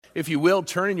if you will,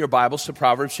 turn in your Bibles to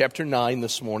Proverbs chapter 9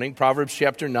 this morning. Proverbs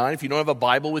chapter 9. If you don't have a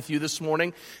Bible with you this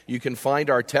morning, you can find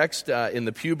our text in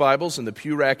the pew Bibles, in the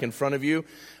pew rack in front of you,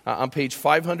 on page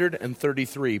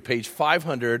 533. Page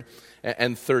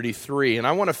 533. And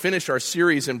I want to finish our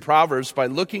series in Proverbs by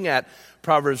looking at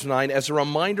Proverbs 9 as a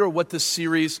reminder of what this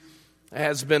series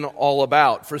has been all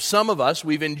about. For some of us,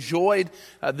 we've enjoyed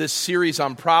this series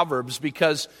on Proverbs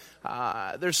because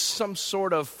there's some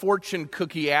sort of fortune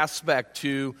cookie aspect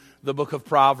to the book of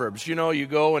Proverbs. You know, you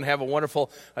go and have a wonderful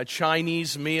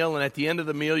Chinese meal, and at the end of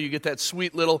the meal, you get that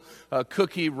sweet little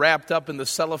cookie wrapped up in the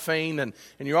cellophane, and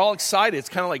you're all excited. It's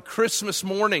kind of like Christmas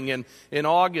morning in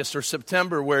August or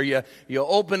September, where you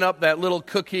open up that little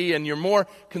cookie, and you're more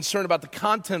concerned about the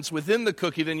contents within the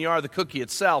cookie than you are the cookie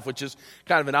itself, which is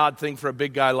kind of an odd thing for a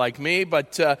big guy like me,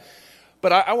 but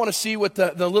I want to see what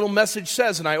the little message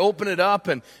says, and I open it up,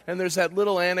 and there's that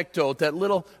little anecdote, that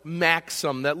little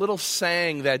maxim, that little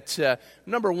saying that,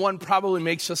 number one, probably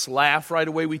makes us laugh right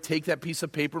away. We take that piece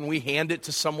of paper and we hand it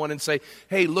to someone and say,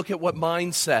 hey, look at what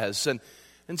mine says.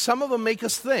 And some of them make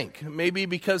us think, maybe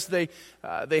because they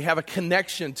have a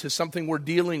connection to something we're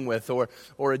dealing with or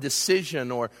a decision,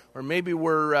 or maybe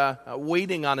we're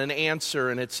waiting on an answer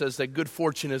and it says that good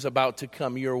fortune is about to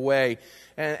come your way.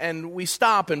 And we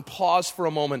stop and pause for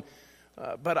a moment.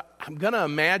 But I'm going to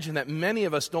imagine that many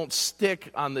of us don't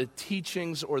stick on the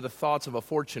teachings or the thoughts of a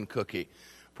fortune cookie.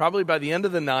 Probably by the end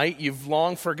of the night, you've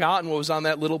long forgotten what was on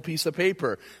that little piece of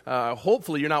paper.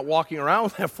 Hopefully, you're not walking around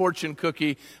with that fortune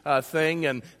cookie thing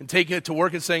and taking it to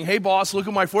work and saying, hey, boss, look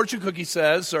what my fortune cookie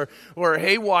says. Or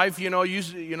hey, wife, you know,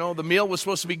 the meal was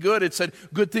supposed to be good. It said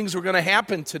good things were going to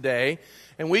happen today.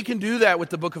 And we can do that with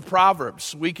the book of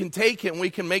Proverbs. We can take it and we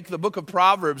can make the book of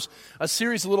Proverbs a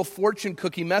series of little fortune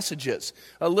cookie messages,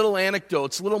 little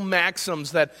anecdotes, little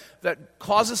maxims that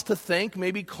cause us to think,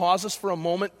 maybe cause us for a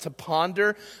moment to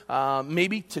ponder,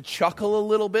 maybe to chuckle a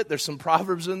little bit. There's some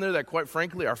Proverbs in there that, quite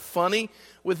frankly, are funny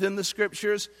within the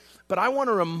Scriptures. But I want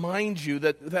to remind you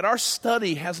that our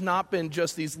study has not been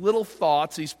just these little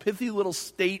thoughts, these pithy little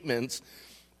statements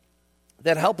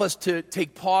that help us to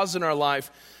take pause in our life,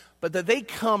 but that they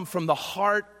come from the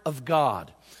heart of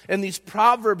God. And these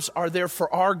Proverbs are there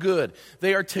for our good.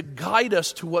 They are to guide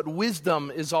us to what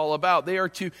wisdom is all about. They are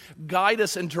to guide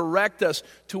us and direct us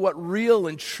to what real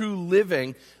and true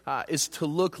living is to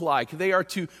look like. They are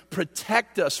to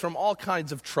protect us from all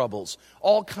kinds of troubles,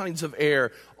 all kinds of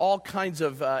error, all kinds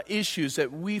of issues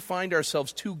that we find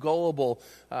ourselves too gullible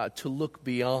to look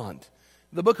beyond.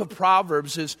 The book of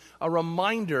Proverbs is a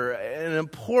reminder, an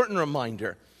important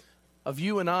reminder, of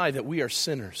you and I that we are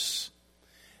sinners.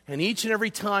 And each and every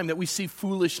time that we see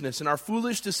foolishness and our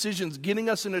foolish decisions getting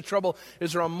us into trouble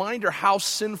is a reminder how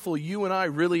sinful you and I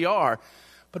really are.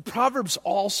 But Proverbs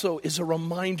also is a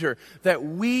reminder that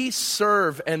we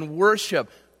serve and worship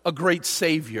a great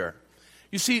Savior.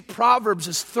 You see, Proverbs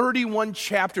is 31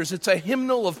 chapters. It's a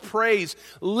hymnal of praise,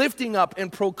 lifting up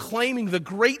and proclaiming the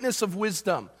greatness of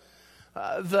wisdom.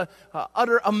 The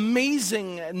utter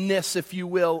amazingness, if you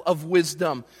will, of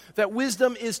wisdom. That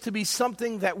wisdom is to be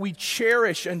something that we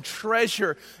cherish and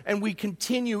treasure, and we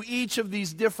continue each of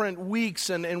these different weeks,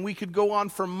 and we could go on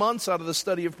for months out of the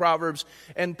study of Proverbs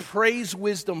and praise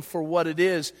wisdom for what it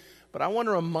is. But I want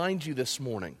to remind you this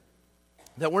morning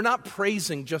that we're not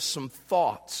praising just some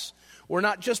thoughts. We're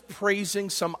not just praising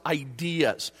some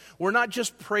ideas. We're not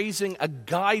just praising a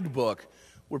guidebook.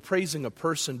 We're praising a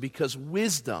person, because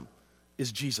wisdom is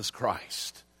Jesus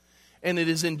Christ. And it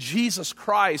is in Jesus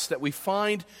Christ that we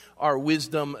find our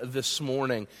wisdom this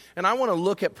morning. And I want to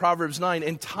look at Proverbs 9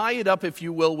 and tie it up, if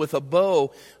you will, with a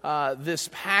bow, this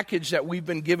package that we've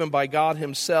been given by God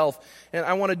Himself. And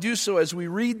I want to do so as we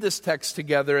read this text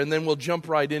together, and then we'll jump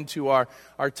right into our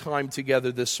time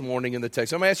together this morning in the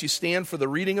text. I'm going to ask you to stand for the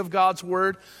reading of God's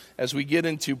Word as we get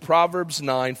into Proverbs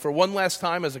 9 for one last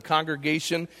time as a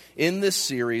congregation in this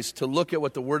series to look at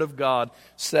what the Word of God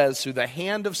says through the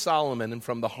hand of Solomon and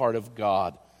from the heart of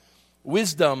God.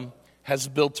 Wisdom has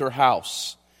built her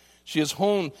house. She has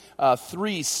honed her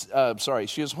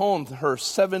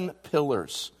 7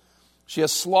 pillars. She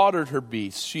has slaughtered her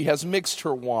beasts. She has mixed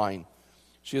her wine.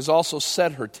 She has also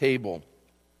set her table.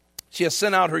 She has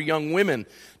sent out her young women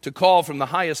to call from the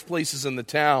highest places in the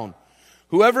town.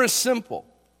 Whoever is simple,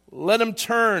 let him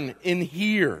turn and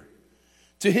hear.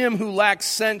 To him who lacks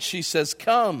sense, she says,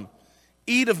 come,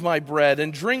 eat of my bread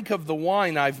and drink of the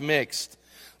wine I've mixed.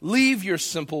 Leave your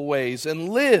simple ways and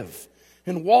live,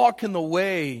 and walk in the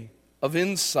way of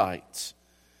insight.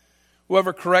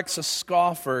 Whoever corrects a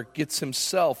scoffer gets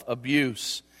himself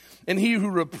abuse, and he who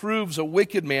reproves a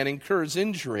wicked man incurs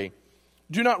injury.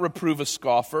 Do not reprove a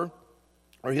scoffer,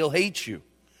 or he'll hate you.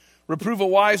 Reprove a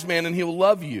wise man, and he'll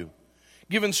love you.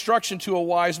 Give instruction to a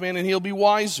wise man, and he'll be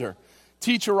wiser.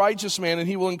 Teach a righteous man, and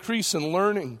he will increase in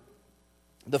learning.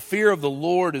 The fear of the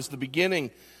Lord is the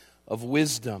beginning of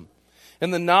wisdom,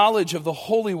 and the knowledge of the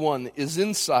Holy One is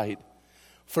insight.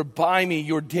 For by me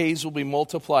your days will be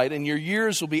multiplied, and your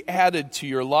years will be added to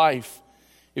your life.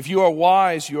 If you are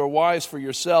wise for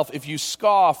yourself. If you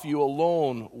scoff, you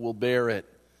alone will bear it.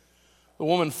 The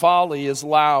woman folly is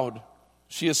loud.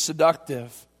 She is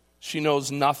seductive. She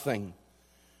knows nothing.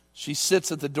 She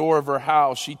sits at the door of her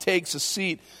house. She takes a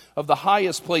seat of the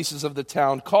highest places of the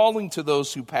town, calling to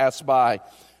those who pass by,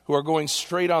 who are going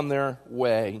straight on their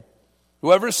way.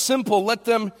 Whoever is simple, let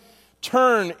them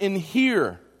turn and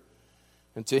hear.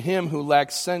 And to him who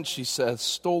lacks sense, she says,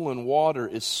 stolen water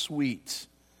is sweet,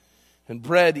 and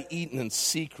bread eaten in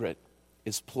secret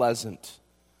is pleasant.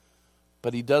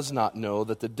 But he does not know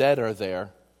that the dead are there,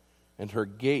 and her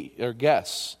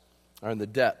guests are in the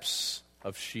depths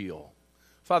of Sheol.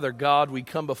 Father God, we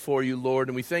come before you, Lord,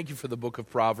 and we thank you for the book of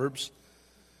Proverbs,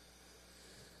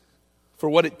 for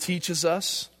what it teaches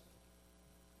us,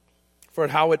 for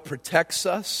how it protects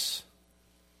us,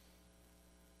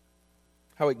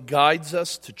 how it guides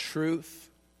us to truth,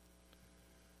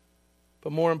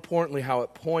 but more importantly, how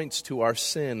it points to our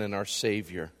sin and our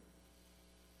Savior.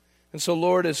 And so,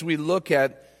 Lord, as we look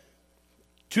at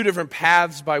two different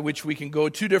paths by which we can go,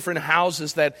 two different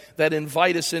houses that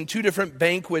invite us in, two different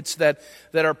banquets that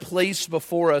are placed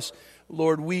before us,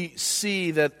 Lord, we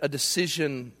see that a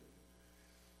decision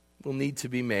will need to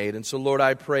be made. And so, Lord,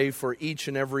 I pray for each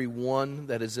and every one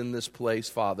that is in this place,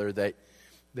 Father,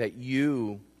 that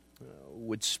you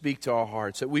would speak to our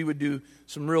hearts, that we would do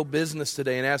some real business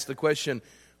today and ask the question,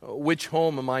 which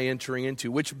home am I entering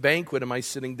into? Which banquet am I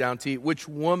sitting down to eat? Which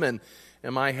woman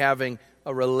am I having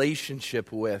a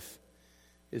relationship with?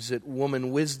 Is it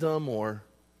woman wisdom or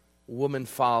woman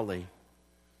folly?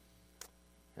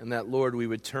 And that, Lord, we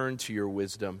would turn to your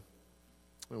wisdom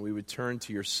and we would turn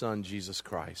to your Son, Jesus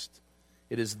Christ.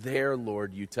 It is there,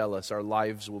 Lord, you tell us, our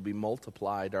lives will be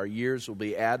multiplied, our years will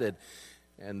be added,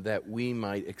 and that we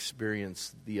might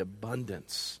experience the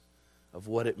abundance of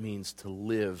what it means to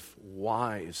live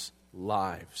wise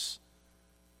lives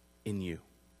in you.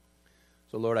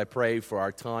 So, Lord, I pray for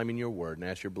our time in your word and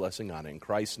ask your blessing on it. In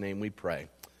Christ's name we pray.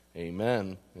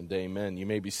 Amen and amen. You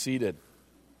may be seated.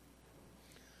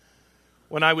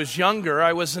 When I was younger,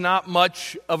 I was not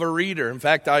much of a reader. In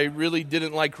fact, I really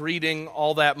didn't like reading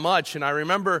all that much. And I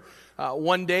remember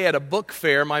one day at a book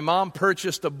fair, my mom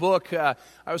purchased a book. I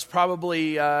was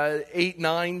probably 8,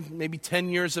 9, maybe 10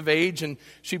 years of age. And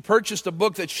she purchased a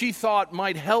book that she thought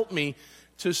might help me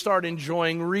to start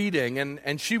enjoying reading.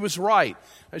 And she was right.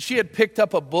 She had picked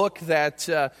up a book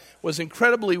that was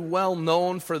incredibly well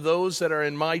known for those that are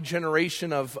in my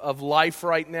generation of life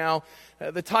right now.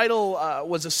 The title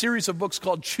was a series of books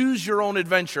called Choose Your Own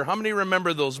Adventure. How many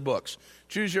remember those books?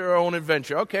 Choose Your Own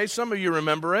Adventure. Okay, some of you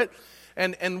remember it.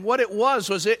 And what it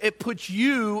was it put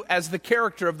you as the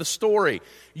character of the story.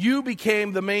 You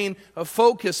became the main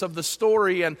focus of the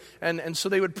story, and so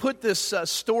they would put this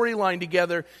storyline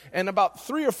together, and about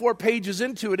 3 or 4 pages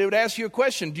into it, it would ask you a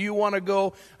question. Do you want to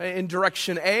go in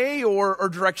direction A or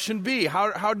direction B?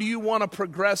 How do you want to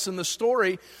progress in the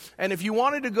story? And if you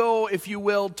wanted to go, if you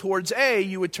will, towards A,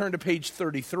 you would turn to page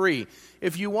 33.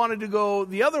 If you wanted to go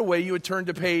the other way, you would turn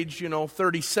to page,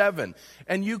 37.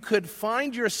 And you could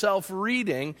find yourself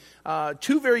reading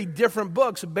 2 very different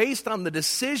books based on the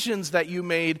decisions that you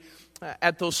made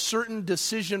at those certain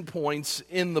decision points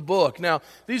in the book. Now,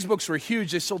 these books were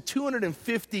huge. They sold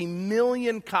 250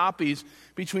 million copies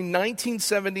between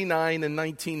 1979 and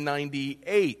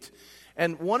 1998.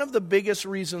 And one of the biggest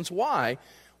reasons why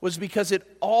was because it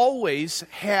always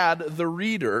had the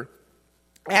reader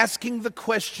asking the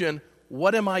question,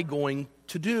 what am I going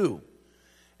to do?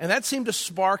 And that seemed to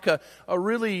spark a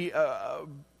really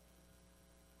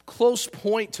close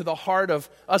point to the heart of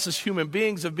us as human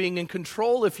beings, of being in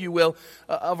control, if you will,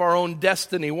 of our own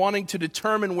destiny, wanting to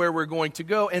determine where we're going to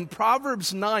go. And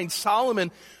Proverbs 9,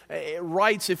 Solomon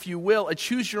writes, if you will, a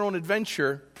choose your own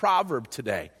adventure proverb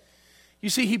today. You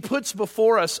see, he puts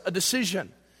before us a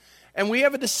decision. And we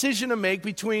have a decision to make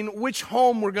between which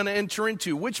home we're going to enter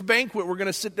into, which banquet we're going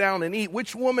to sit down and eat,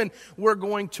 which woman we're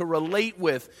going to relate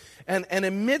with. And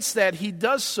amidst that, he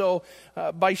does so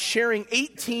by sharing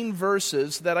 18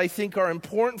 verses that I think are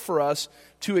important for us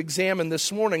to examine this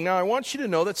morning. Now, I want you to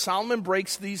know that Solomon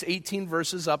breaks these 18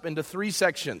 verses up into 3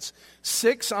 sections.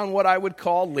 6 on what I would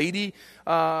call Lady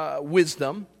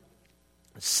Wisdom,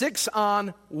 6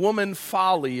 on woman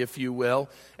folly, if you will,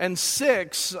 and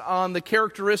 6 on the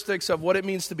characteristics of what it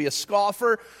means to be a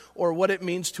scoffer or what it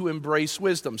means to embrace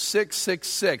wisdom. 6, 6,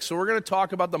 6. So we're going to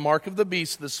talk about the mark of the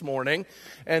beast this morning,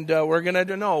 and we're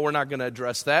not going to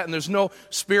address that. And there's no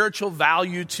spiritual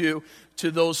value to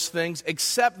those things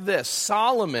except this.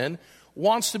 Solomon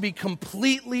wants to be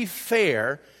completely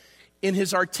fair in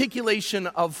his articulation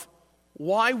of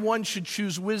why one should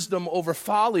choose wisdom over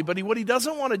folly, but what he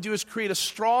doesn't want to do is create a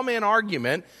straw man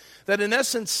argument that in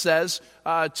essence says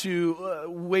to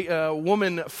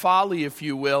woman folly, if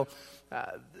you will,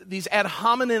 these ad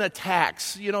hominem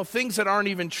attacks, things that aren't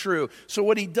even true. So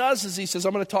what he does is he says,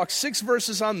 I'm going to talk 6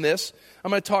 verses on this,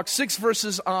 I'm going to talk 6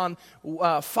 verses on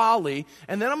folly,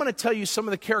 and then I'm going to tell you some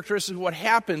of the characteristics of what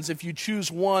happens if you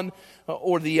choose one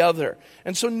or the other.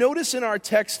 And so notice in our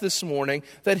text this morning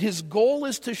that his goal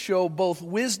is to show both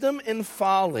wisdom and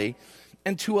folly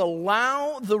and to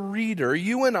allow the reader,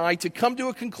 you and I, to come to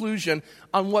a conclusion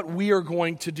on what we are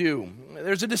going to do.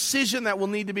 There's a decision that will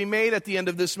need to be made at the end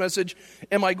of this message.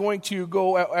 Am I going to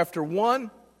go after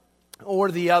one or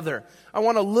the other? I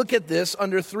want to look at this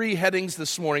under 3 headings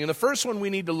this morning. And the first one we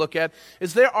need to look at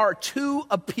is there are 2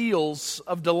 appeals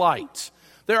of delight.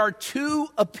 There are 2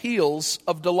 appeals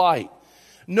of delight.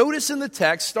 Notice in the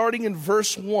text, starting in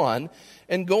verse 1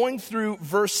 and going through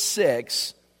verse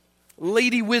 6,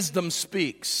 Lady Wisdom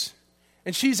speaks,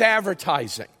 and she's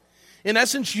advertising. In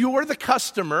essence, you're the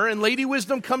customer, and Lady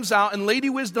Wisdom comes out, and Lady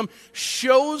Wisdom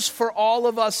shows for all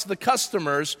of us, the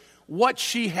customers, what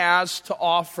she has to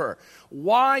offer,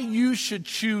 why you should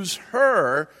choose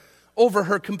her over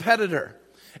her competitor.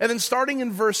 And then starting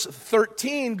in verse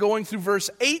 13, going through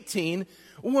verse 18,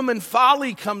 woman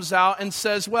folly comes out and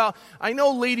says, well, I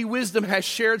know Lady Wisdom has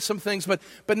shared some things,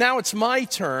 but now it's my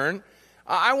turn.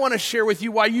 I want to share with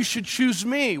you why you should choose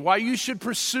me, why you should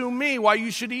pursue me, why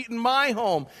you should eat in my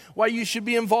home, why you should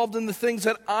be involved in the things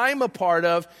that I'm a part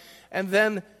of. And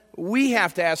then we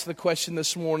have to ask the question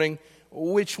this morning,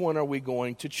 which one are we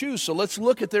going to choose? So let's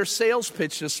look at their sales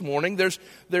pitch this morning.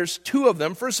 There's 2 of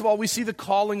them. First of all, we see the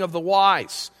calling of the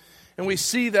wise. And we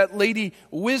see that Lady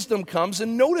Wisdom comes,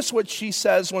 and notice what she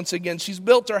says once again. She's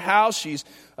built her house, she's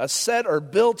set or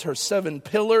built her 7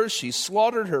 pillars, she's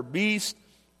slaughtered her beast,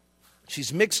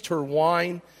 she's mixed her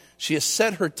wine, she has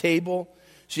set her table,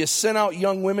 she has sent out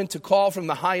young women to call from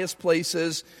the highest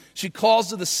places. She calls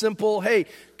to the simple, hey,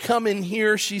 come in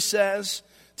here, she says.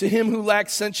 To him who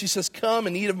lacks sense, she says, come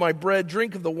and eat of my bread,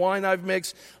 drink of the wine I've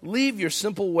mixed, leave your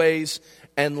simple ways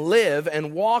and live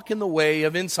and walk in the way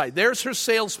of insight. There's her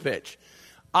sales pitch.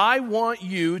 I want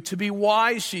you to be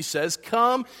wise, she says.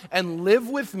 Come and live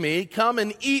with me. Come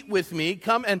and eat with me.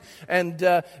 Come and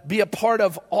be a part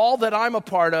of all that I'm a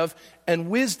part of. And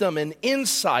wisdom and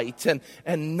insight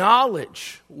and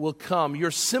knowledge will come.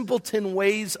 Your simpleton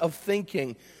ways of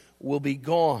thinking will be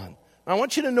gone. I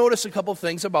want you to notice a couple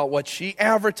things about what she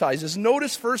advertises.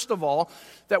 Notice, first of all,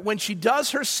 that when she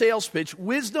does her sales pitch,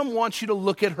 wisdom wants you to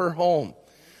look at her home.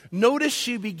 Notice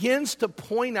she begins to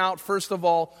point out, first of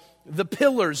all, the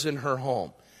pillars in her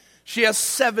home. She has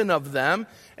 7 of them,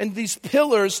 and these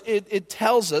pillars, it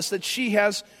tells us that she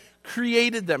has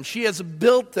created them. She has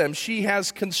built them. She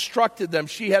has constructed them.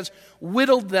 She has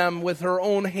whittled them with her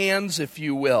own hands, if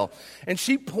you will. And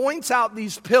she points out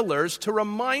these pillars to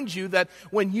remind you that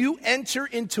when you enter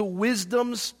into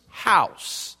wisdom's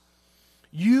house,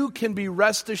 you can be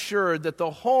rest assured that the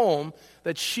home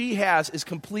that she has is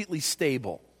completely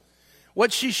stable.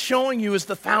 What she's showing you is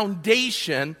the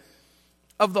foundation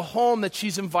of the home that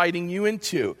she's inviting you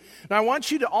into. Now, I want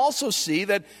you to also see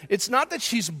that it's not that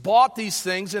she's bought these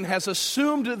things and has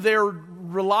assumed their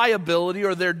reliability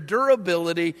or their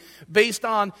durability based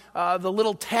on the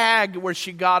little tag where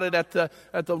she got it at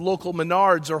the local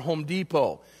Menards or Home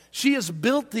Depot. She has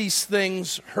built these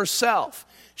things herself.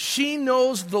 She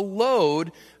knows the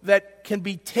load that can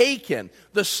be taken,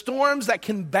 the storms that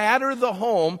can batter the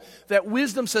home, that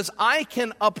wisdom says, I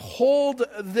can uphold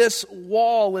this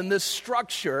wall and this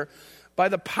structure by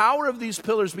the power of these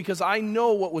pillars because I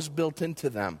know what was built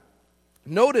into them.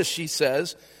 Notice, she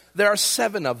says, there are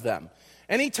 7 of them.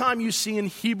 Anytime you see in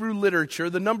Hebrew literature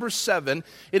the number 7,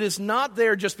 it is not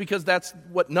there just because that's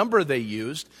what number they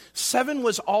used. 7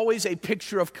 was always a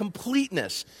picture of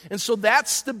completeness. And so that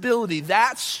stability,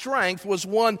 that strength was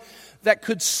one that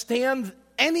could stand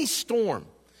any storm,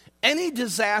 any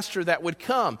disaster that would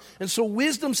come. And so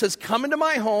wisdom says, come into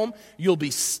my home, you'll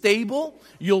be stable,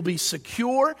 you'll be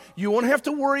secure, you won't have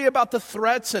to worry about the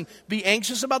threats and be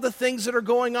anxious about the things that are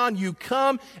going on. You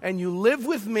come and you live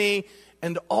with me,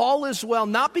 and all is well,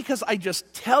 not because I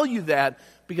just tell you that,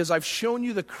 because I've shown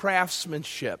you the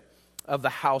craftsmanship of the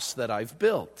house that I've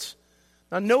built.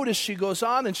 Now notice she goes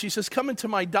on and she says, come into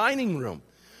my dining room.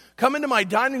 Come into my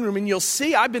dining room and you'll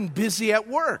see I've been busy at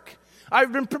work.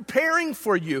 I've been preparing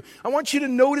for you. I want you to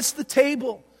notice the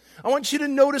table. I want you to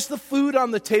notice the food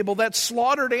on the table. That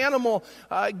slaughtered animal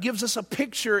gives us a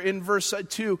picture in verse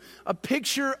 2, a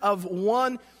picture of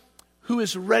one who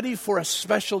is ready for a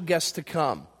special guest to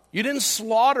come. You didn't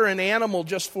slaughter an animal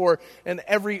just for an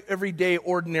everyday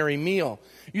ordinary meal.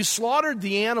 You slaughtered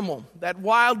the animal, that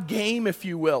wild game, if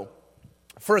you will,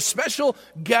 for a special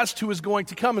guest who is going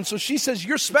to come. And so she says,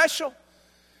 you're special.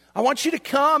 I want you to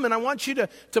come and I want you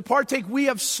to partake. We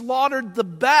have slaughtered the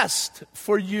best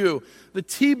for you. The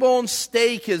T-bone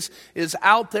steak is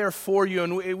out there for you,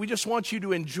 and we just want you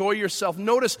to enjoy yourself.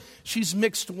 Notice she's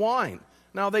mixed wine.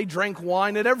 Now, they drank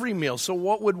wine at every meal, so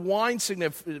what would wine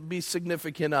be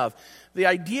significant of? The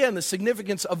idea and the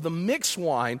significance of the mixed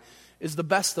wine is the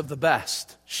best of the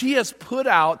best. She has put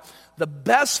out the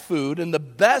best food and the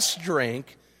best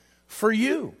drink for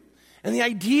you. And the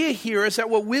idea here is that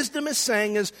what wisdom is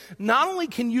saying is not only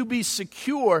can you be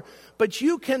secure, but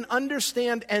you can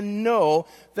understand and know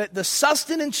that the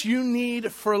sustenance you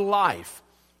need for life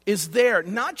is there,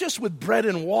 not just with bread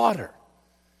and water,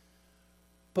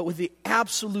 but with the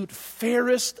absolute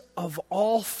fairest of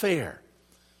all fair,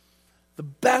 the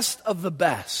best of the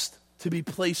best to be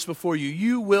placed before you.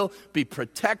 You will be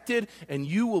protected and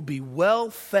you will be well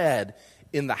fed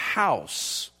in the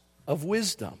house of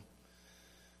wisdom.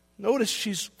 Notice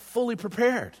she's fully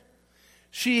prepared.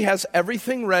 She has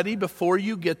everything ready before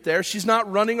you get there. She's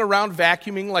not running around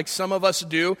vacuuming like some of us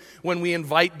do when we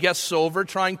invite guests over,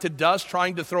 trying to dust,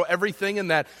 trying to throw everything in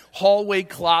that hallway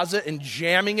closet and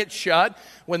jamming it shut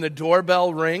when the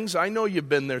doorbell rings. I know you've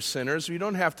been there, sinners. You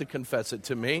don't have to confess it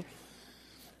to me.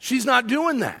 She's not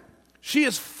doing that. She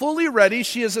is fully ready.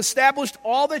 She has established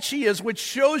all that she is, which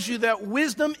shows you that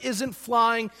wisdom isn't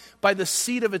flying by the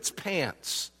seat of its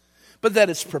pants, but that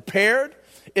it's prepared,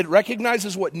 it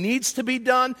recognizes what needs to be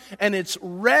done, and it's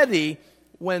ready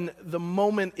when the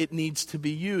moment it needs to be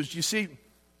used. You see,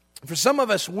 for some of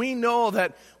us, we know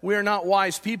that we're not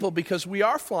wise people because we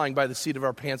are flying by the seat of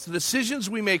our pants. The decisions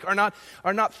we make are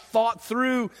not thought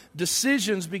through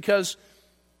decisions because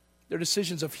they're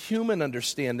decisions of human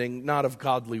understanding, not of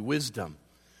godly wisdom.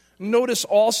 Notice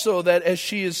also that as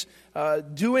she is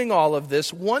doing all of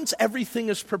this, once everything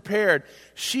is prepared,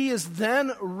 she is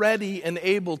then ready and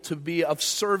able to be of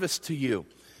service to you.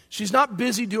 She's not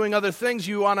busy doing other things.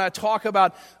 You want to talk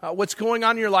about what's going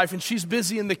on in your life, and she's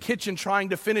busy in the kitchen trying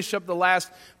to finish up the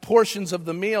last portions of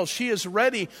the meal. She is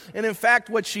ready, and in fact,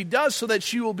 what she does so that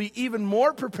she will be even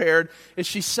more prepared is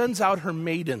she sends out her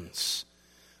maidens.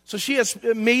 So she has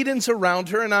maidens around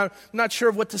her, and I'm not sure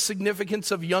what the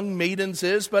significance of young maidens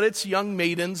is, but it's young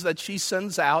maidens that she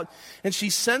sends out. And she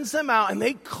sends them out, and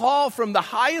they call from the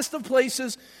highest of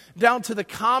places down to the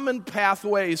common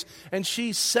pathways. And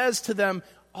she says to them,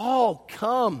 all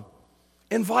come.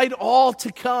 Invite all to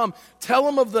come. Tell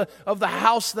them of the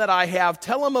house that I have.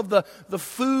 Tell them of the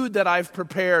food that I've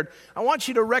prepared. I want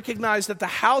you to recognize that the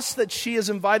house that she has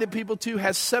invited people to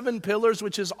has 7 pillars,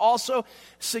 which is also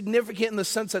significant in the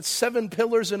sense that 7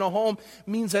 pillars in a home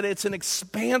means that it's an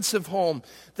expansive home.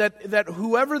 That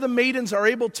whoever the maidens are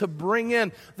able to bring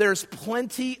in, there's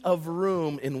plenty of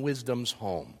room in wisdom's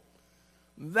home.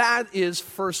 That is,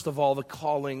 first of all, the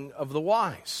calling of the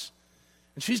wise.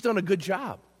 And she's done a good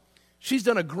job. She's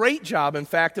done a great job, in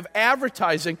fact, of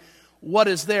advertising what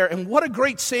is there. And what a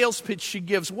great sales pitch she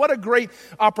gives. What a great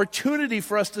opportunity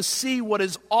for us to see what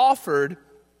is offered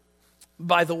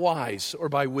by the wise or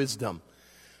by wisdom.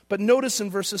 But notice in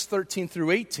verses 13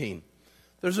 through 18,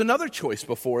 there's another choice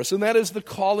before us, and that is the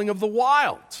calling of the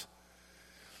wild.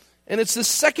 And it's the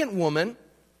second woman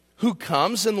who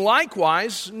comes, and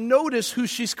likewise, notice who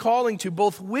she's calling to.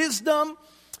 Both wisdom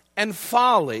and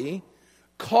folly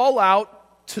call out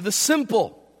to the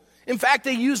simple. In fact,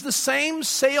 they use the same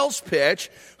sales pitch.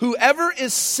 Whoever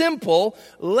is simple,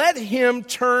 let him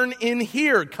turn in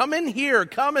here. Come in here.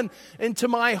 Come into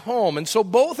my home. And so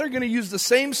both are going to use the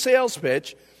same sales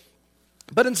pitch.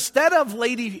 But instead of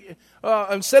Lady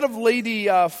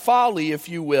Folly, if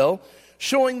you will,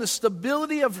 showing the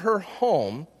stability of her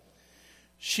home,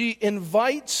 she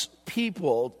invites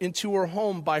people into her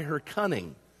home by her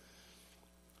cunning.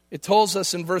 It tells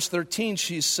us in verse 13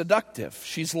 she's seductive,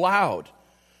 she's loud.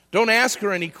 Don't ask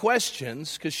her any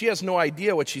questions because she has no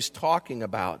idea what she's talking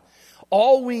about.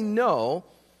 All we know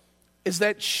is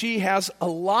that she has a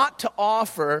lot to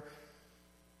offer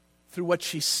through what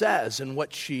she says and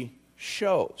what she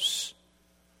shows.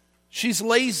 She's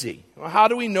lazy. How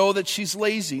do we know that she's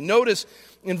lazy? Notice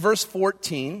in verse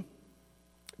 14,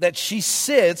 that she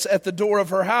sits at the door of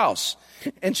her house,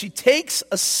 and she takes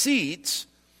a seat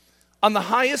on the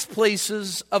highest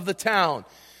places of the town.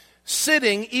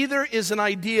 Sitting either is an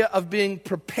idea of being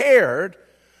prepared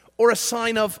or a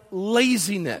sign of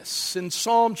laziness. In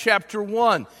Psalm chapter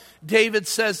 1, David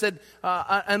says that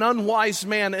an unwise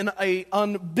man and an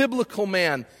unbiblical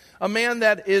man, a man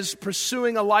that is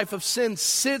pursuing a life of sin,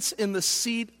 sits in the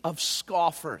seat of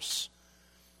scoffers.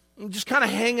 Just kind of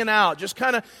hanging out, just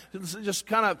kind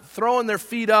of throwing their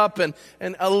feet up and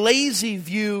a lazy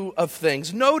view of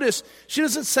things. Notice, she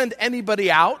doesn't send anybody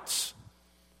out.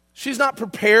 She's not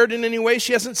prepared in any way.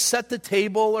 She hasn't set the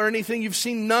table or anything. You've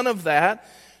seen none of that.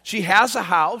 She has a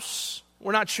house.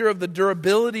 We're not sure of the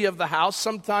durability of the house.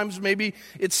 Sometimes maybe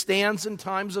it stands in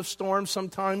times of storm.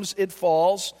 Sometimes it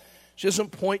falls. She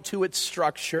doesn't point to its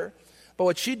structure. But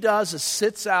what she does is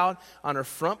sits out on her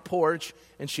front porch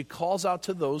and she calls out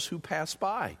to those who pass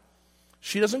by.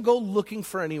 She doesn't go looking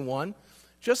for anyone.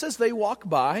 Just as they walk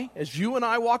by, as you and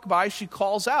I walk by, she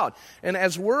calls out. And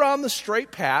as we're on the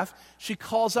straight path, she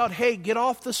calls out, hey, get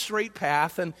off the straight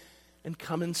path and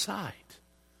come inside.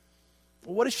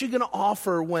 What is she going to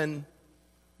offer when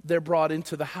they're brought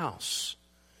into the house?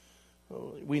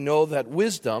 We know that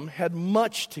wisdom had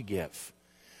much to give.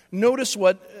 Notice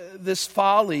what this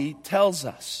folly tells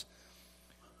us.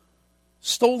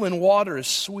 Stolen water is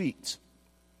sweet,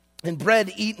 and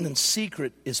bread eaten in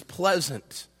secret is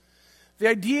pleasant. The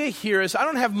idea here is I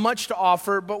don't have much to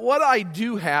offer, but what I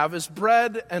do have is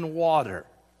bread and water.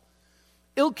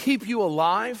 It'll keep you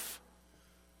alive,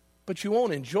 but you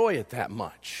won't enjoy it that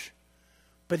much.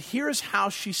 But here's how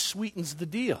she sweetens the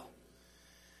deal.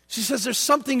 She says there's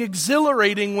something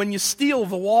exhilarating when you steal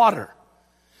the water.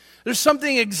 There's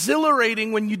something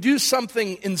exhilarating when you do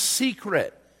something in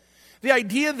secret. The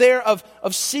idea there of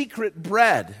secret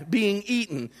bread being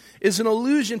eaten is an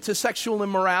allusion to sexual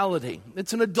immorality.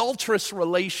 It's an adulterous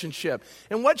relationship.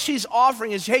 And what she's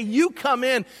offering is, hey, you come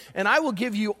in and I will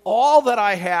give you all that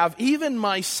I have, even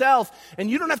myself, and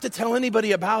you don't have to tell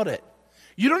anybody about it.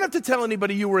 You don't have to tell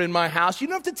anybody you were in my house. You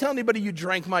don't have to tell anybody you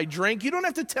drank my drink. You don't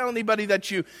have to tell anybody that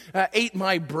you ate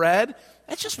my bread.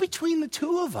 That's just between the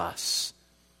two of us.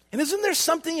 And isn't there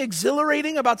something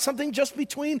exhilarating about something just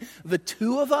between the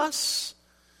two of us?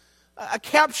 A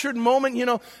captured moment,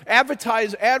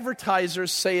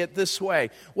 advertisers say it this way.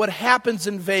 What happens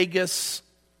in Vegas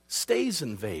stays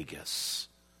in Vegas.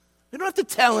 You don't have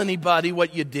to tell anybody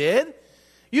what you did.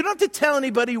 You don't have to tell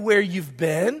anybody where you've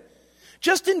been.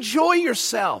 Just enjoy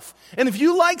yourself. And if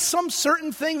you like some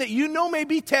certain thing that you know may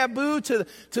be taboo to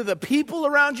the people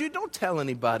around you, don't tell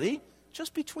anybody.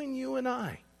 Just between you and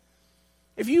I.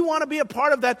 If you want to be a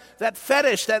part of that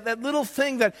fetish, that little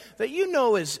thing that you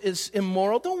know is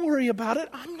immoral, don't worry about it.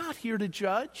 I'm not here to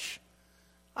judge.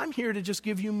 I'm here to just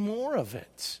give you more of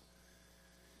it.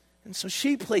 And so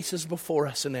she places before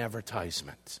us an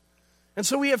advertisement. And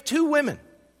so we have two women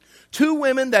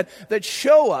that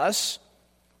show us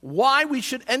why we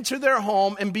should enter their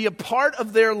home and be a part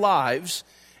of their lives.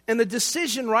 And the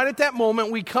decision right at that moment,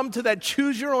 we come to that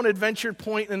choose your own adventure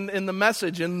point in the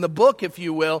message, in the book, if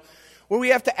you will, where we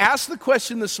have to ask the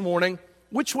question this morning,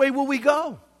 which way will we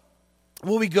go?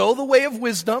 Will we go the way of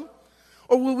wisdom,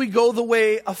 or will we go the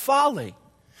way of folly?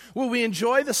 Will we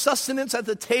enjoy the sustenance at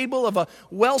the table of a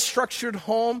well-structured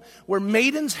home where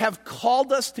maidens have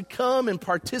called us to come and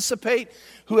participate,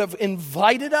 who have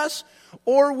invited us?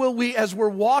 Or will we, as we're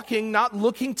walking, not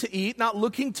looking to eat, not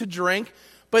looking to drink,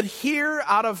 but here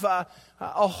out of a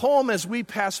home as we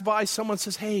pass by, someone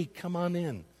says, hey, come on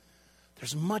in.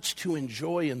 There's much to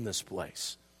enjoy in this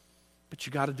place. But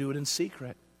you got to do it in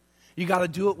secret. You got to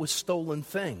do it with stolen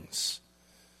things.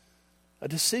 A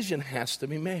decision has to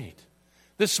be made.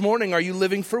 This morning, are you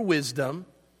living for wisdom,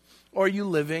 or are you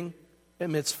living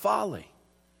amidst folly?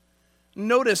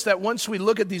 Notice that once we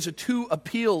look at these two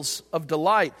appeals of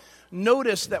delight,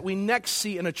 notice that we next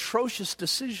see an atrocious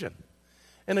decision.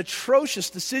 An atrocious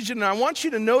decision. And I want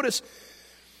you to notice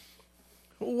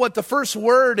what the first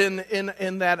word in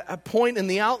that point in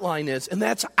the outline is, and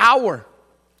that's our.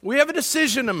 We have a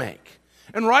decision to make.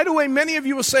 And right away, many of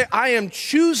you will say, I am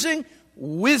choosing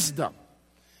wisdom.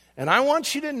 And I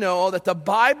want you to know that the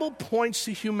Bible points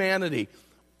to humanity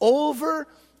over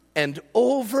and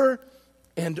over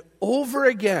and over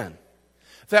again,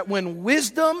 that when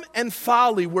wisdom and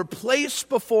folly were placed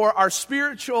before our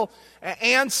spiritual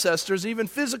ancestors, even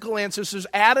physical ancestors,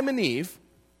 Adam and Eve,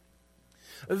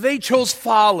 they chose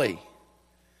folly.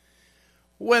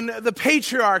 When the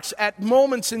patriarchs at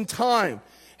moments in time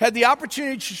had the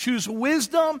opportunity to choose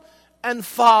wisdom and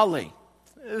folly,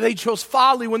 they chose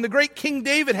folly. When the great King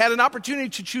David had an opportunity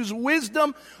to choose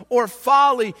wisdom or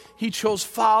folly, he chose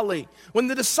folly. When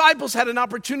the disciples had an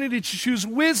opportunity to choose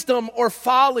wisdom or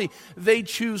folly, they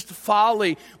chose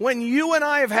folly. When you and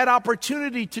I have had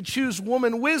opportunity to choose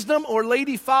woman wisdom or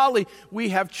lady folly, we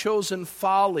have chosen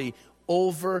folly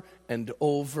over and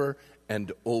over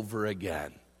and over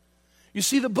again. You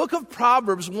see, the book of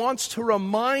Proverbs wants to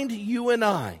remind you and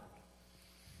I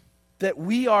that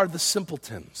we are the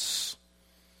simpletons,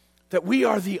 that we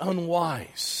are the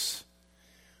unwise.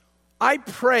 I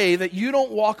pray that you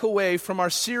don't walk away from our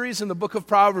series in the book of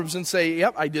Proverbs and say,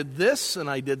 yep, I did this and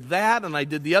I did that and I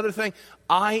did the other thing.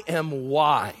 I am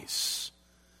wise.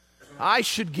 I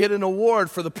should get an award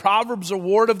for the Proverbs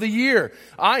Award of the Year.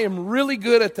 I am really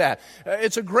good at that.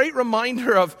 It's a great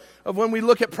reminder of when we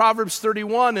look at Proverbs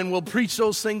 31, and we'll preach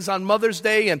those things on Mother's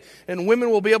Day, and women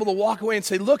will be able to walk away and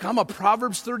say, look, I'm a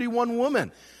Proverbs 31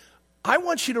 woman. I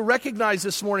want you to recognize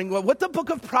this morning what the book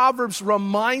of Proverbs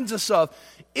reminds us of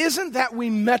isn't that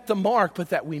we met the mark, but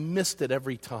that we missed it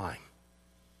every time.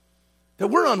 That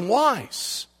we're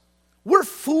unwise. We're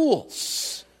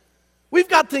fools. We've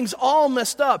got things all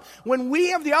messed up. When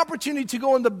we have the opportunity to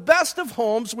go in the best of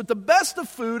homes with the best of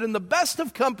food and the best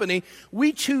of company,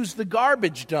 we choose the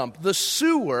garbage dump, the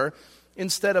sewer,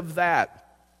 instead of that.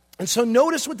 And so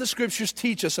notice what the scriptures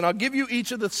teach us, and I'll give you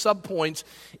each of the subpoints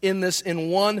in this in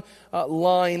one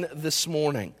line this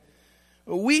morning.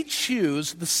 We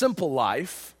choose the simple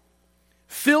life,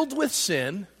 filled with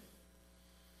sin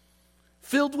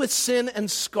and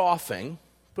scoffing,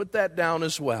 put that down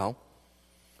as well,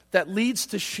 that leads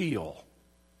to Sheol.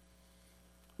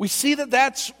 We see that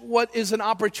that's what is an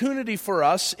opportunity for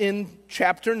us in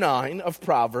chapter 9 of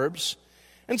Proverbs.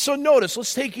 And so notice,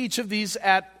 let's take each of these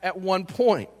at one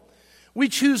point. We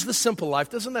choose the simple life.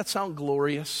 Doesn't that sound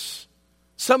glorious?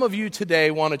 Some of you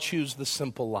today want to choose the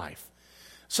simple life.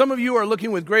 Some of you are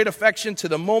looking with great affection to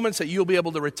the moments that you'll be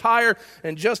able to retire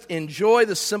and just enjoy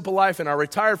the simple life. And our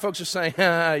retired folks are saying,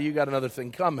 you got another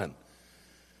thing coming.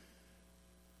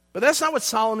 But that's not what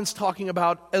Solomon's talking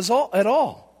about at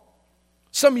all.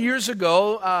 Some years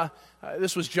ago,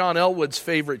 this was John Elwood's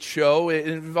favorite show. It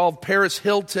involved Paris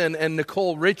Hilton and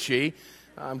Nicole Richie.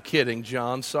 I'm kidding,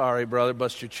 John. Sorry, brother.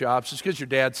 Bust your chops. It's because your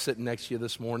dad's sitting next to you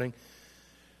this morning.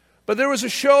 But there was a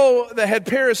show that had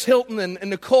Paris Hilton and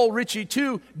Nicole Richie,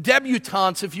 two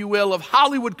debutantes, if you will, of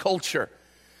Hollywood culture,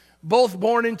 both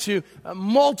born into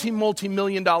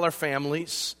multi-million-dollar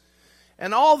families.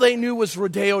 And all they knew was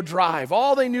Rodeo Drive.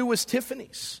 All they knew was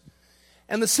Tiffany's.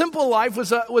 And The Simple Life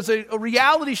was a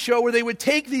reality show where they would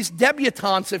take these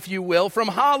debutantes, if you will, from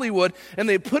Hollywood, and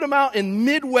they'd put them out in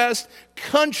Midwest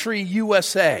country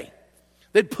USA.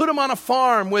 They'd put them on a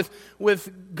farm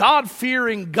with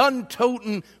God-fearing,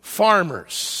 gun-toting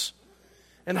farmers.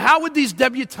 And how would these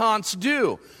debutantes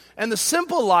do? And The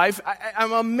Simple Life,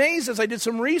 I'm amazed as I did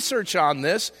some research on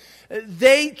this,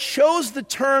 they chose the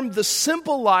term the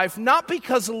simple life not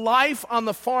because life on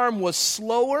the farm was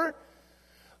slower,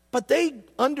 but they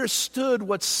understood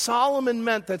what Solomon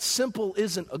meant, that simple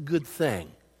isn't a good thing.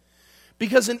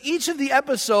 Because in each of the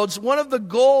episodes, one of the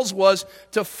goals was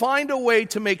to find a way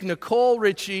to make Nicole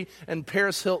Richie and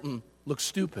Paris Hilton look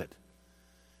stupid.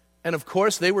 And of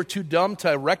course, they were too dumb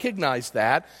to recognize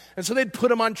that. And so they'd put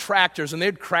them on tractors and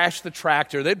they'd crash the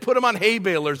tractor. They'd put them on hay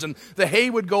balers and the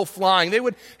hay would go flying. They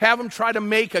would have them try to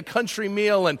make a country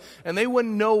meal and they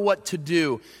wouldn't know what to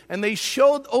do. And they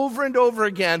showed over and over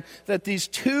again that these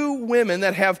two women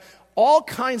that have all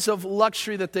kinds of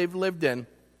luxury that they've lived in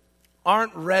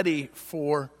aren't ready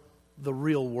for the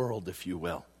real world, if you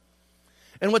will.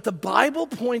 And what the Bible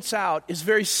points out is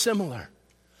very similar.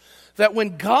 That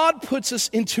when God puts us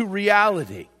into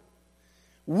reality,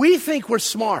 we think we're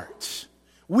smart.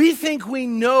 We think we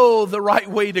know the right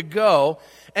way to go,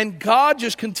 and God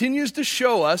just continues to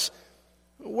show us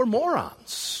we're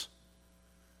morons.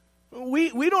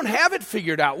 We don't have it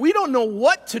figured out. We don't know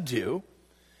what to do.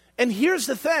 And here's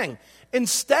the thing.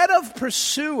 Instead of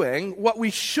pursuing what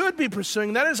we should be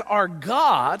pursuing, that is our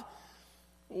God,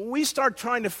 we start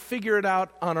trying to figure it out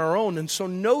on our own. And so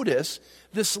notice,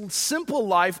 this simple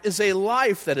life is a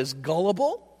life that is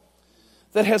gullible,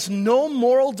 that has no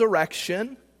moral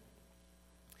direction,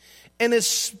 and is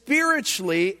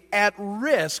spiritually at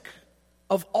risk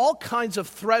of all kinds of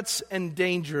threats and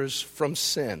dangers from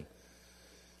sin.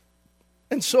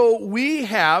 And so we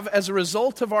have, as a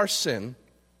result of our sin,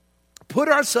 put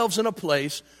ourselves in a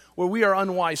place where we are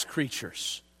unwise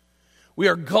creatures. We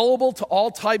are gullible to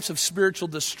all types of spiritual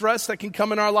distress that can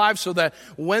come in our lives, so that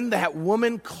when that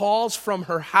woman calls from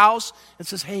her house and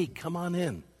says, hey, come on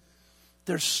in.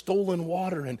 There's stolen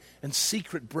water and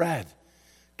secret bread.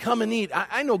 come and eat.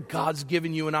 I know God's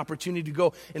given you an opportunity to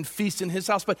go and feast in his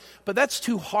house, but that's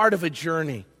too hard of a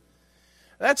journey.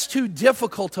 That's too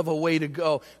difficult of a way to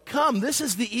go. Come, this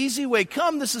is the easy way.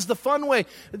 Come, this is the fun way.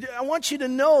 I want you to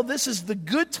know this is the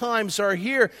good times are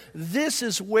here. This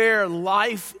is where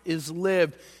life is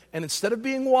lived. And instead of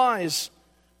being wise,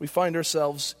 we find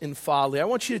ourselves in folly. I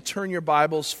want you to turn your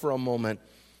Bibles for a moment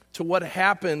to what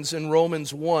happens in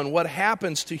Romans 1, what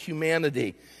happens to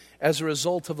humanity as a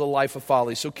result of the life of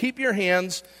folly. So keep your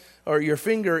hands or your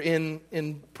finger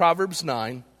in Proverbs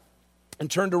 9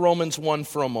 and turn to Romans 1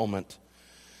 for a moment.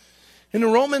 In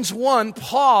Romans 1,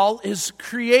 Paul is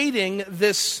creating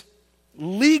this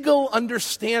legal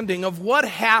understanding of what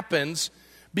happens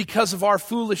because of our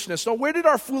foolishness. Now, where did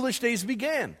our foolish days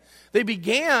begin? They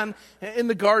began in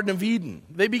the Garden of Eden.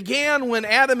 They began when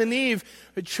Adam and Eve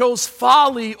chose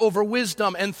folly over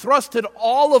wisdom and thrusted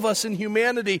all of us in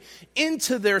humanity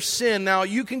into their sin. Now,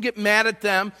 you can get mad at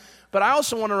them, but I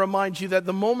also want to remind you that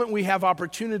the moment we have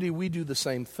opportunity, we do the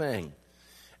same thing.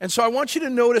 And so I want you to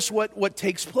notice what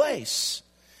takes place.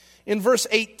 In verse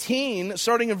 18,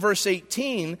 starting in verse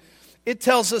 18, it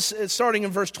tells us, starting in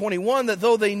verse 21, that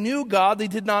though they knew God, they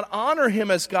did not honor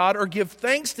him as God or give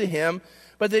thanks to him,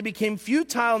 but they became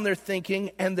futile in their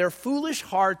thinking, and their foolish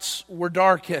hearts were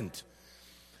darkened.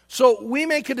 So we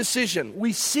make a decision.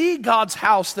 We see God's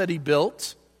house that he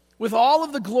built, with all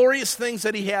of the glorious things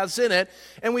that he has in it,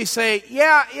 and we say,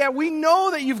 yeah, we know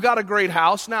that you've got a great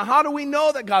house. Now, how do we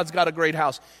know that God's got a great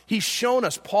house? He's shown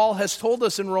us. Paul has told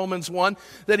us in Romans 1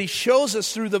 that he shows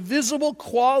us through the visible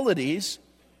qualities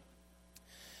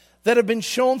that have been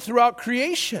shown throughout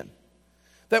creation.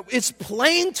 That it's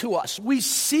plain to us. We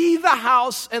see the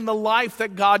house and the life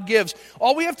that God gives.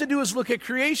 All we have to do is look at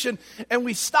creation, and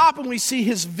we stop and we see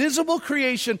his visible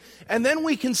creation, and then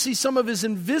we can see some of his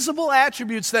invisible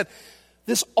attributes, that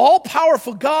this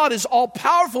all-powerful God is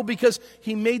all-powerful because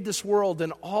he made this world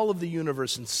and all of the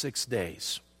universe in 6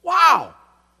 days. Wow!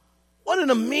 What an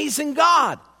amazing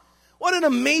God! What an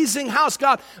amazing house.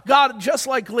 God, just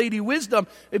like Lady Wisdom,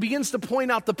 it begins to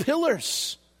point out the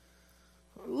pillars.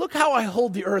 Look how I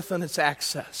hold the earth on its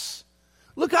axis.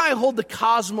 Look how I hold the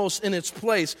cosmos in its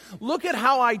place. Look at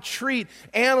how I treat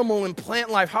animal and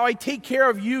plant life, how I take care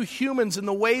of you humans in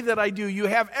the way that I do. You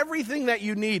have everything that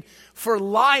you need for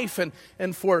life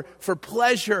and for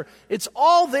pleasure. It's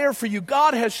all there for you.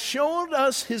 God has shown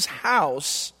us his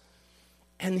house,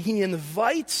 and he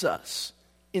invites us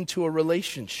into a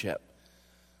relationship.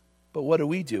 But what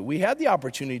do? We had the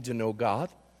opportunity to know God,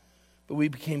 but we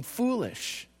became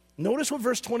foolish. Notice what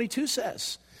verse 22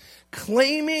 says.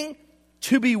 Claiming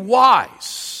to be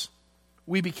wise,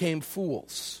 we became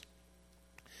fools.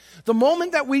 The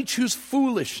moment that we choose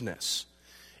foolishness,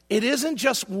 it isn't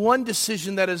just one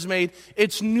decision that is made,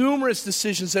 it's numerous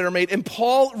decisions that are made. And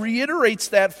Paul reiterates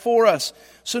that for us.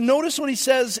 So notice what he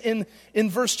says in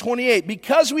verse 28.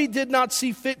 Because we did not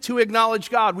see fit to acknowledge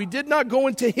God, we did not go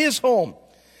into his home,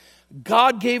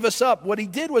 God gave us up. What he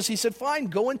did was he said, fine,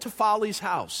 go into folly's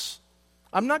house.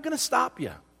 I'm not going to stop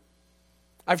you.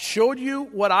 I've showed you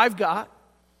what I've got,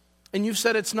 and you've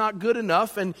said it's not good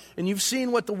enough, and you've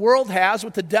seen what the world has,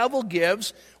 what the devil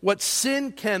gives, what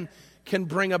sin can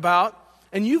bring about,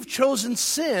 and you've chosen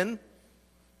sin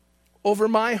over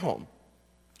my home.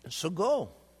 So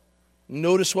go.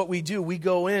 Notice what we do. We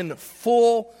go in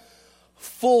full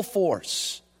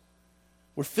force.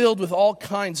 We're filled with all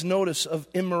kinds, notice, of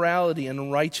immorality and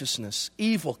unrighteousness,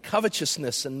 evil,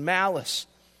 covetousness, and malice.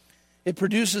 It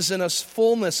produces in us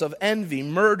fullness of envy,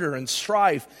 murder, and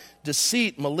strife,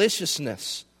 deceit,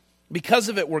 maliciousness. Because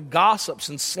of it, we're gossips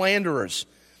and slanderers.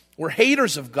 We're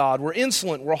haters of God. We're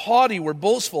insolent. We're haughty. We're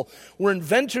boastful. We're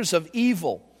inventors of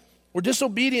evil. We're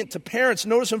disobedient to parents.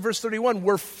 Notice in verse 31,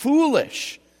 we're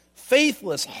foolish,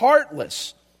 faithless,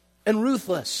 heartless, and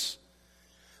ruthless.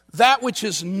 That which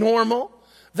is normal,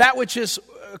 that which is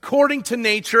according to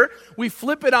nature, we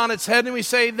flip it on its head and we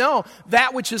say, no,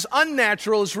 that which is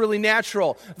unnatural is really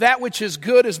natural. That which is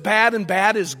good is bad and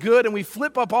bad is good. And we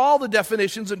flip up all the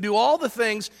definitions and do all the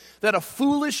things that a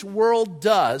foolish world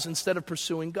does instead of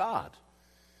pursuing God.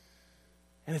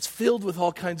 And it's filled with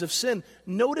all kinds of sin.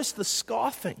 Notice the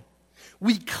scoffing.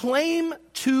 We claim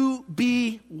to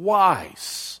be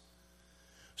wise.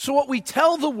 So what we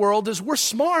tell the world is we're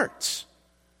smart.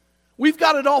 We've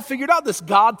got it all figured out. This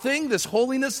God thing, this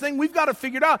holiness thing, we've got it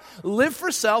figured out. Live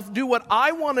for self, do what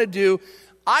I want to do.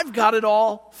 I've got it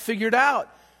all figured out.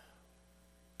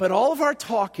 But all of our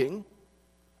talking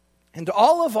and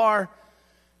all of our,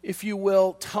 if you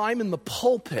will, time in the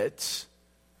pulpit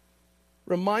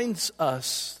reminds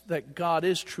us that God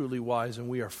is truly wise and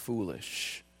we are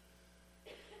foolish.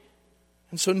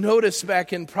 And so notice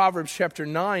back in Proverbs chapter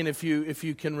 9, if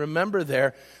you can remember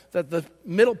there, that the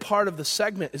middle part of the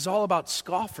segment is all about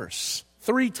scoffers.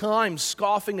 3 times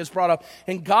scoffing is brought up.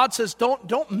 And God says,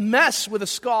 don't mess with a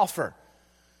scoffer.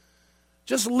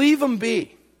 Just leave them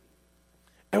be.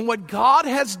 And what God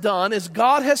has done is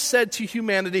God has said to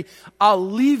humanity, I'll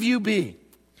leave you be.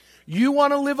 You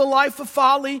want to live a life of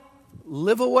folly?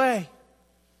 Live away.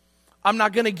 I'm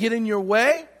not going to get in your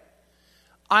way.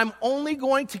 I'm only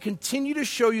going to continue to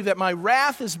show you that my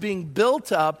wrath is being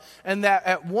built up, and that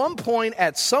at one point,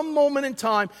 at some moment in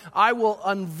time, I will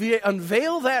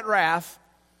unveil that wrath,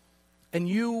 and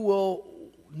you will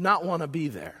not want to be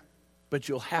there, but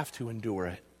you'll have to endure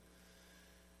it.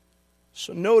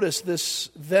 So notice this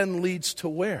then leads to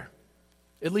where?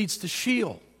 It leads to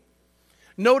Sheol.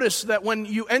 Notice that when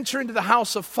you enter into the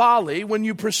house of folly, when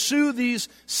you pursue these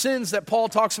sins that Paul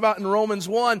talks about in Romans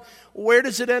 1, where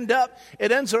does it end up?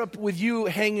 It ends up with you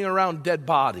hanging around dead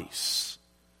bodies.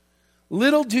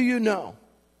 Little do you know,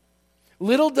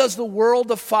 little does the world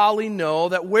of folly know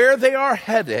that where they are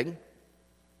heading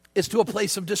is to a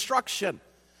place of destruction,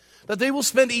 that they will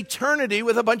spend eternity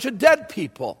with a bunch of dead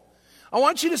people. I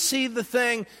want you to see the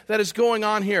thing that is going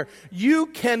on here. You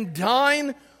can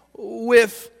dine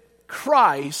with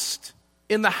Christ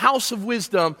in the house of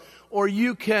wisdom, or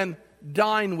you can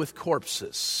dine with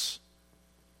corpses.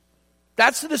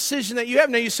 That's the decision that you have.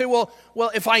 Now you say, well,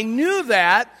 if I knew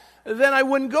that, then I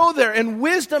wouldn't go there. And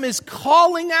wisdom is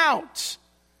calling out.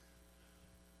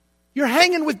 You're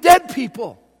hanging with dead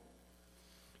people.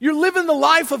 You're living the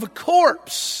life of a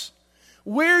corpse.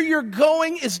 Where you're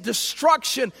going is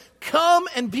destruction. Come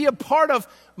and be a part of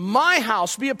my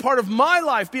house, be a part of my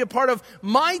life, be a part of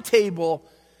my table.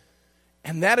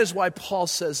 And that is why Paul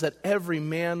says that every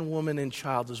man, woman, and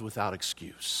child is without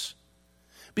excuse.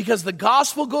 Because the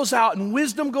gospel goes out and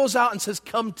wisdom goes out and says,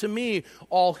 come to me,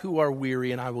 all who are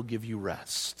weary, and I will give you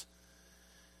rest.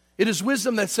 It is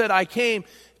wisdom that said, I came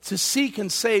to seek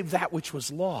and save that which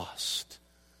was lost.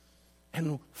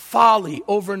 And folly,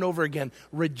 over and over again,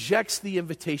 rejects the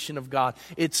invitation of God.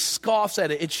 It scoffs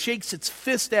at it. It shakes its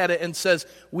fist at it and says,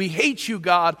 we hate you,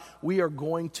 God. We are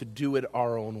going to do it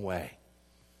our own way.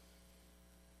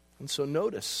 And so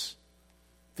notice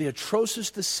the atrocious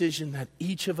decision that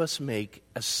each of us make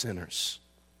as sinners.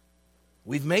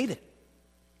 We've made it.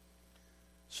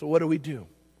 So what do?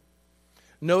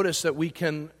 Notice that we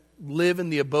can live in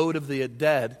the abode of the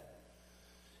dead,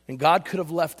 and God could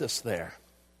have left us there.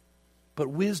 But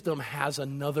wisdom has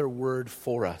another word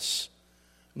for us.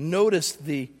 Notice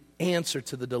the answer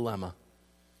to the dilemma.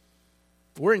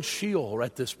 We're in Sheol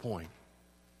at this point.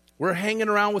 We're hanging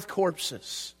around with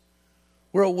corpses.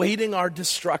 We're awaiting our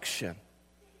destruction.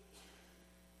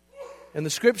 And the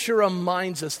scripture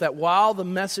reminds us that while the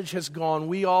message has gone,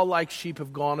 we all like sheep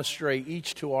have gone astray,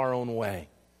 each to our own way.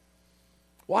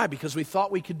 Why? Because we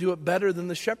thought we could do it better than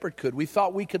the shepherd could. We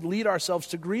thought we could lead ourselves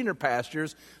to greener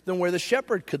pastures than where the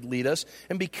shepherd could lead us.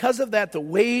 And because of that, the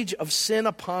wage of sin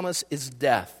upon us is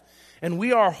death. And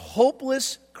we are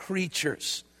hopeless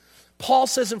creatures. Paul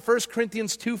says in 1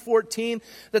 Corinthians 2:14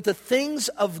 that the things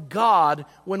of God,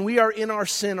 when we are in our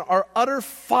sin, are utter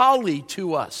folly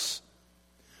to us.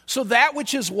 So that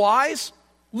which is wise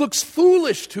looks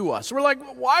foolish to us. We're like,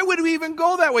 why would we even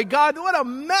go that way? God, what a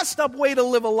messed up way to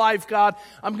live a life, God.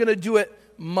 I'm going to do it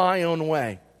my own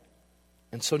way.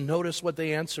 And so notice what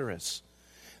the answer is.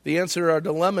 The answer to our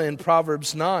dilemma in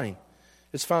Proverbs 9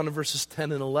 is found in verses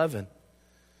 10 and 11.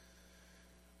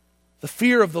 The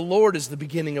fear of the Lord is the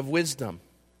beginning of wisdom,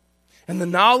 and the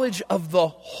knowledge of the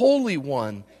Holy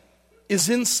One is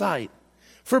insight.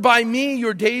 For by me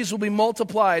your days will be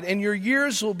multiplied, and your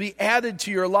years will be added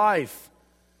to your life.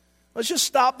 Let's just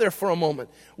stop there for a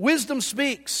moment. Wisdom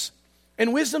speaks,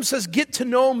 and wisdom says, get to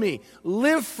know me,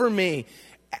 live for me,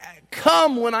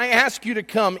 come when I ask you to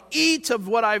come, eat of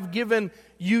what I've given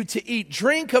you to eat,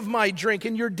 drink of my drink,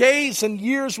 and your days and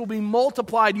years will be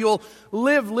multiplied. You'll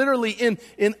live literally in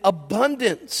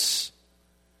abundance.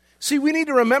 See, we need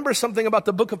to remember something about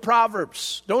the book of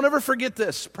Proverbs. Don't ever forget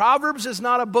this. Proverbs is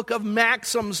not a book of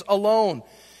maxims alone.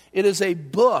 It is a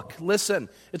book, listen,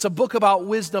 it's a book about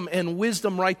wisdom, and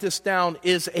wisdom, write this down,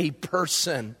 is a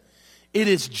person. It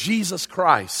is Jesus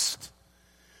Christ.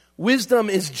 Wisdom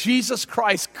is Jesus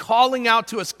Christ calling out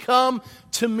to us, come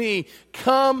to me,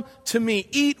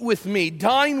 eat with me,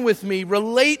 dine with me,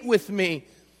 relate with me,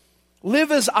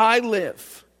 live as I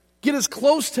live, get as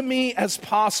close to me as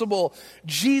possible.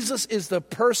 Jesus is the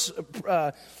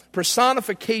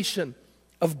personification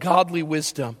of godly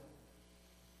wisdom.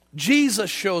 Jesus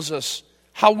shows us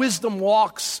how wisdom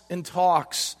walks and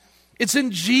talks. It's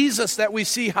in Jesus that we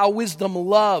see how wisdom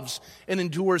loves and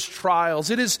endures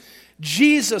trials. It is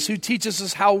Jesus who teaches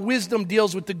us how wisdom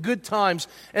deals with the good times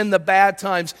and the bad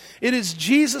times. It is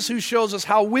Jesus who shows us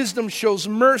how wisdom shows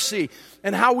mercy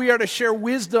and how we are to share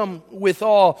wisdom with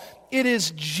all. It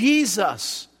is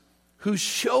Jesus who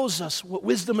shows us what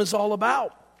wisdom is all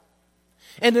about.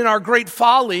 And in our great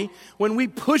folly, when we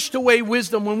pushed away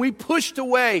wisdom, when we pushed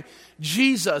away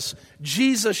Jesus,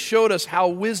 Jesus showed us how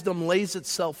wisdom lays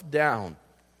itself down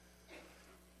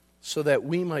so that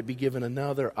we might be given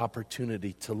another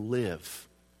opportunity to live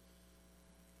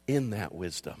in that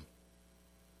wisdom.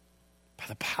 By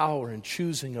the power and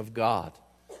choosing of God,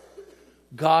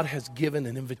 God has given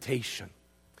an invitation.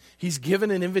 He's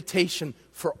given an invitation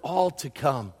for all to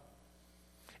come.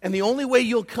 And the only way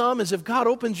you'll come is if God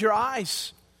opens your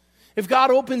eyes, if God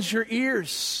opens your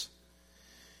ears,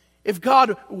 if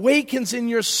God wakens in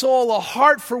your soul a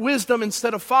heart for wisdom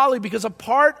instead of folly, because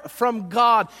apart from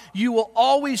God, you will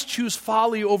always choose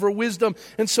folly over wisdom.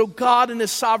 And so God in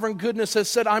His sovereign goodness has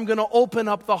said, I'm going to open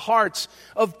up the hearts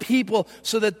of people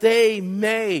so that they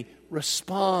may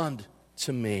respond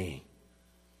to me.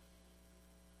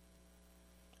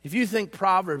 If you think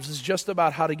Proverbs is just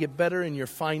about how to get better in your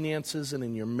finances and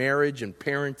in your marriage and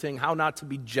parenting, how not to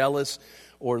be jealous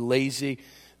or lazy,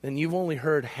 then you've only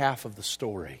heard half of the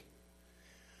story.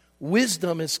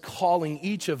 Wisdom is calling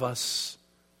each of us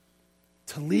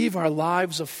to leave our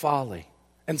lives of folly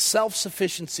and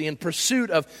self-sufficiency in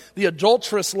pursuit of the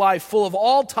adulterous life full of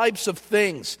all types of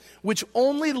things which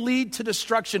only lead to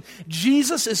destruction.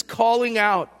 Jesus is calling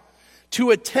out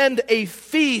to attend a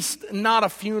feast, not a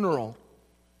funeral.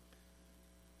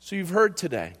 So you've heard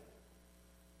today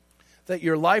that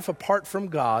your life apart from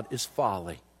God is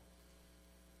folly.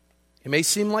 It may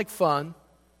seem like fun.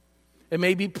 It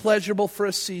may be pleasurable for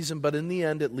a season, but in the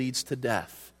end it leads to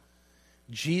death.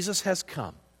 Jesus has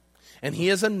come, and He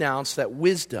has announced that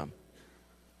wisdom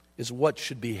is what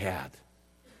should be had.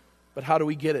 But how do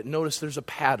we get it? Notice there's a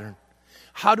pattern.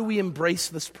 How do we embrace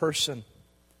this person?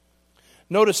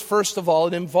 Notice, first of all,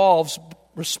 it involves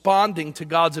responding to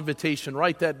God's invitation.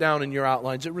 Write that down in your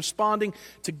outlines. It's responding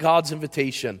to God's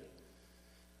invitation.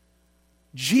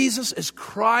 Jesus is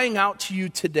crying out to you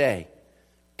today,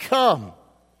 come,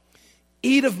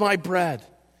 eat of my bread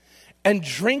and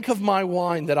drink of my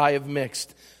wine that I have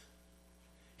mixed.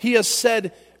 He has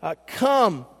said,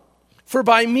 come, for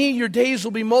by me your days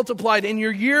will be multiplied and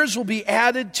your years will be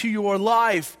added to your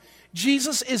life.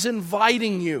 Jesus is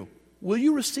inviting you. Will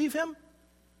you receive Him?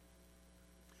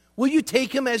 Will you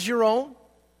take Him as your own?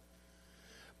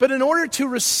 But in order to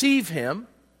receive Him,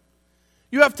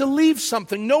 you have to leave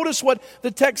something. Notice what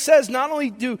the text says. Not only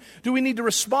do we need to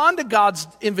respond to God's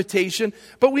invitation,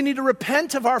 but we need to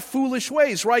repent of our foolish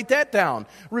ways. Write that down.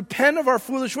 Repent of our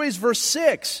foolish ways. Verse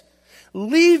 6.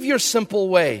 Leave your simple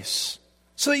ways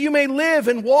so that you may live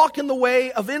and walk in the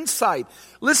way of insight.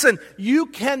 Listen, you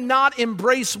cannot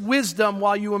embrace wisdom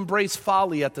while you embrace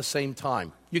folly at the same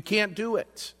time. You can't do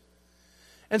it.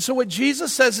 And so what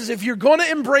Jesus says is, if you're going to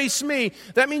embrace me,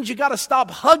 that means you got to stop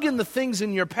hugging the things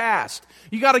in your past.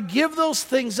 You got to give those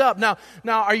things up. Now,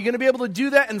 are you going to be able to do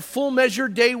that in full measure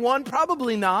day one?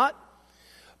 Probably not.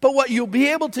 But what you'll be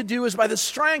able to do is, by the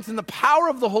strength and the power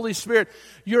of the Holy Spirit,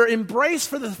 your embrace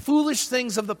for the foolish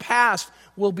things of the past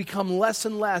will become less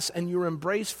and less, and your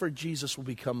embrace for Jesus will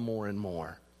become more and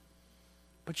more.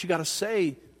 But you got to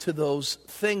say to those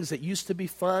things that used to be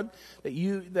fun,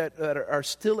 that are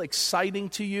still exciting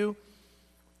to you,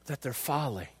 that they're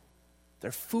folly,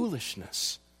 they're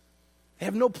foolishness. They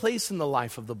have no place in the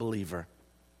life of the believer.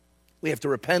 We have to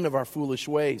repent of our foolish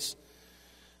ways.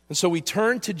 And so we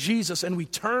turn to Jesus and we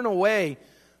turn away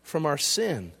from our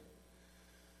sin.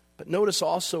 But notice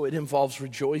also it involves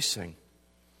rejoicing.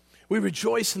 We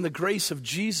rejoice in the grace of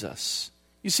Jesus.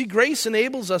 You see, grace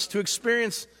enables us to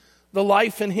experience the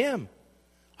life in Him.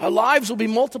 Our lives will be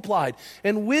multiplied,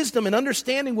 and wisdom and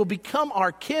understanding will become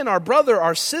our kin, our brother,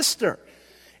 our sister.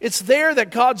 It's there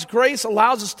that God's grace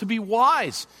allows us to be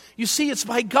wise. You see, it's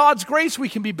by God's grace we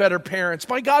can be better parents.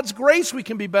 By God's grace we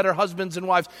can be better husbands and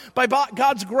wives. By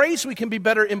God's grace we can be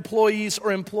better employees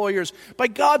or employers. By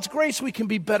God's grace we can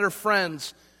be better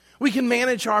friends. We can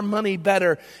manage our money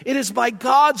better. It is by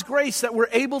God's grace that we're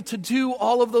able to do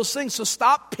all of those things. So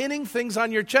stop pinning things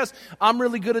on your chest. I'm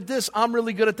really good at this. I'm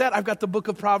really good at that. I've got the book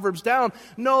of Proverbs down.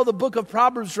 No, the book of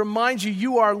Proverbs reminds you,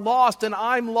 you are lost and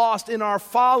I'm lost in our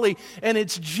folly. And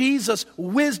it's Jesus'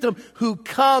 wisdom who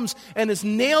comes and is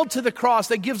nailed to the cross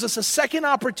that gives us a second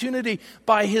opportunity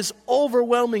by His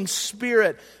overwhelming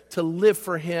Spirit to live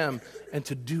for Him and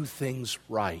to do things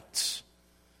right.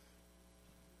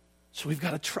 So we've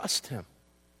got to trust Him.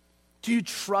 Do you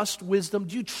trust wisdom?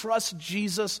 Do you trust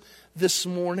Jesus this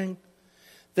morning?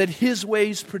 That His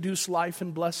ways produce life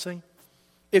and blessing?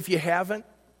 If you haven't,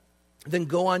 then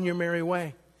go on your merry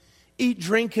way. Eat,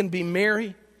 drink, and be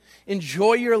merry.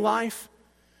 Enjoy your life,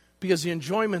 because the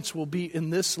enjoyments will be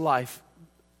in this life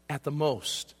at the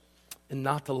most, and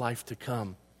not the life to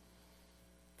come.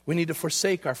 We need to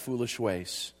forsake our foolish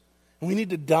ways. And we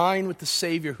need to dine with the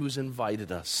Savior who's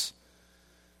invited us.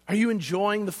 Are you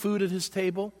enjoying the food at His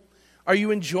table? Are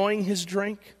you enjoying His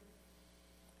drink?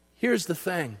 Here's the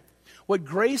thing. What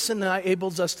grace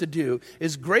enables us to do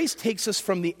is grace takes us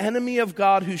from the enemy of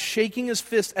God who's shaking his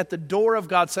fist at the door of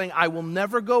God saying, I will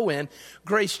never go in.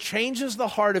 Grace changes the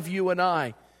heart of you and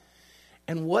I.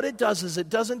 And what it does is it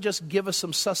doesn't just give us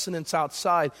some sustenance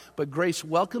outside, but grace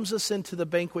welcomes us into the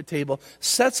banquet table,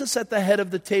 sets us at the head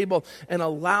of the table, and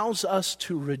allows us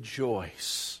to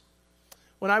rejoice.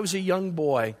 When I was a young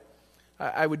boy,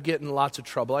 I would get in lots of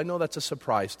trouble. I know that's a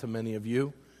surprise to many of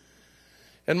you.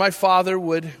 And my father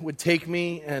would take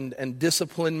me and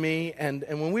discipline me. And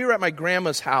when we were at my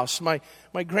grandma's house, my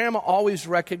grandma always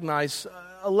recognized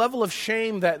a level of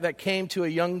shame that came to a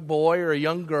young boy or a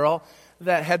young girl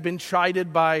that had been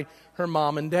chided by her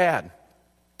mom and dad.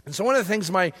 And so one of the things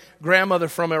my grandmother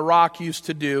from Iraq used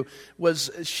to do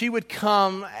was she would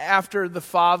come after the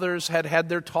fathers had had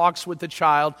their talks with the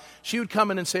child. She would come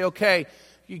in and say, okay,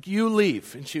 you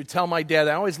leave. And she would tell my dad.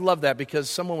 I always loved that because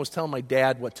someone was telling my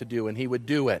dad what to do and he would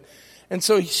do it. And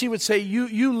so she would say,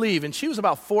 you leave. And she was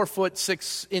about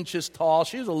 4'6" tall.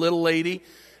 She was a little lady.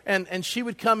 And she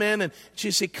would come in and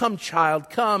she'd say, come child,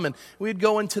 come. And we'd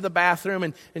go into the bathroom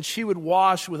and she would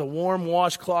wash with a warm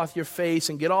washcloth your face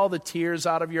and get all the tears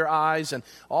out of your eyes and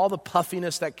all the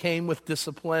puffiness that came with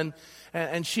discipline.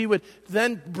 And she would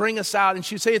then bring us out and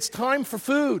she'd say, it's time for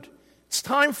food. It's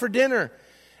time for dinner.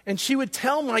 And she would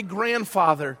tell my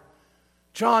grandfather,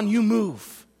 John, you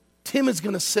move. Tim is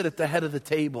going to sit at the head of the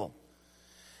table.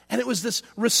 And it was this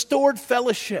restored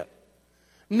fellowship.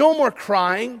 No more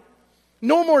crying.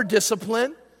 No more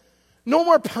discipline, no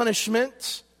more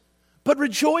punishment, but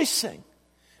rejoicing.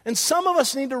 And some of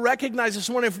us need to recognize this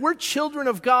morning, if we're children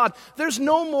of God, there's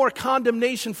no more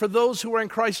condemnation for those who are in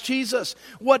Christ Jesus.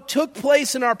 What took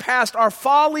place in our past, our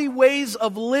folly ways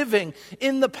of living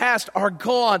in the past are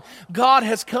gone. God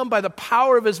has come by the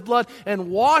power of His blood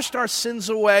and washed our sins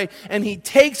away, and He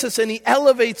takes us and He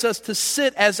elevates us to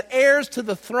sit as heirs to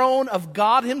the throne of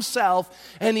God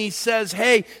Himself, and He says,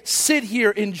 hey, sit here,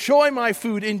 enjoy my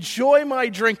food, enjoy my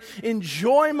drink,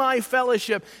 enjoy my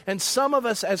fellowship. And some of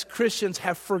us as Christians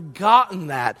have forgotten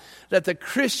that the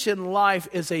Christian life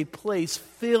is a place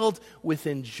filled with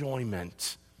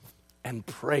enjoyment and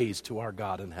praise to our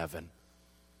God in heaven.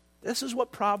 This is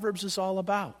what Proverbs is all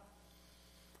about.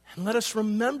 And let us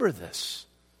remember this.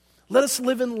 Let us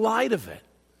live in light of it.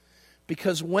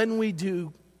 Because when we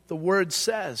do, the Word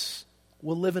says,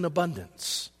 we'll live in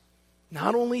abundance.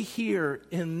 Not only here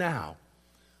and now,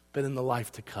 but in the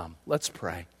life to come. Let's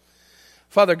pray.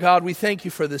 Father God, we thank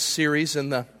You for this series in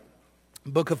the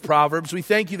book of Proverbs. We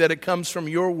thank You that it comes from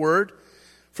Your word,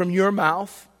 from Your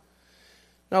mouth.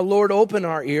 Now, Lord, open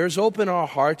our ears, open our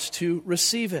hearts to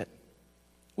receive it.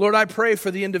 Lord, I pray for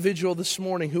the individual this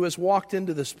morning who has walked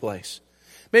into this place.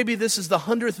 Maybe this is the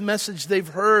 100th message they've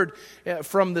heard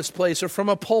from this place or from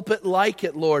a pulpit like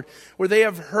it, Lord, where they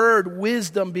have heard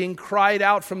wisdom being cried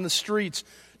out from the streets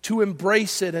to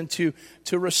embrace it and to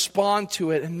respond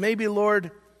to it. And maybe, Lord,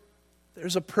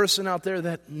 there's a person out there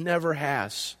that never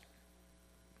has.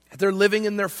 They're living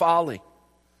in their folly.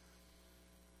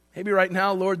 Maybe right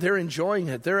now, Lord, they're enjoying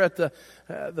it. They're at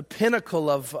the pinnacle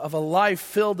of a life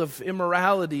filled of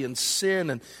immorality and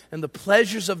sin and the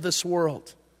pleasures of this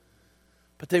world.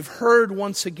 But they've heard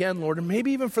once again, Lord, and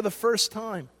maybe even for the first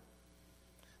time,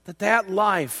 that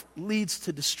life leads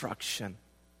to destruction.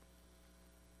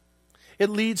 It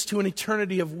leads to an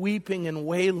eternity of weeping and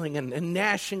wailing and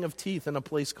gnashing of teeth in a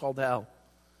place called hell.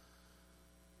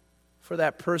 For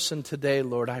that person today,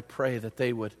 Lord, I pray that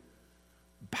they would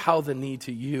bow the knee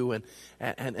to You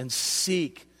and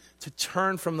seek to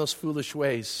turn from those foolish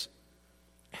ways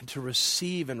and to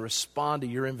receive and respond to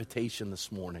Your invitation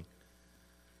this morning.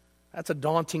 That's a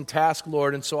daunting task,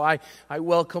 Lord, and so I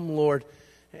welcome, Lord,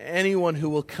 anyone who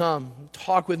will come,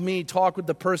 talk with me, talk with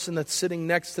the person that's sitting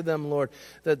next to them, Lord,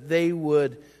 that they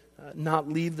would not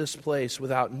leave this place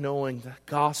without knowing the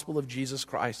gospel of Jesus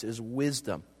Christ is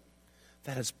wisdom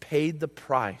that has paid the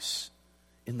price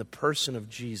in the person of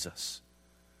Jesus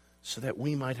so that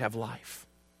we might have life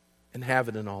and have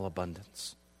it in all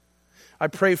abundance. I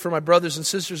pray for my brothers and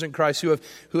sisters in Christ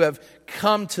who have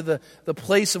come to the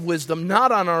place of wisdom,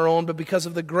 not on our own, but because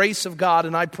of the grace of God,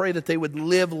 and I pray that they would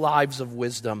live lives of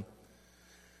wisdom.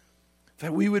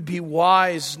 That we would be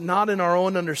wise, not in our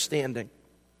own understanding,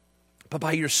 but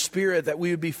by your Spirit, that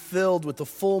we would be filled with the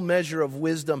full measure of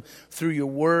wisdom through your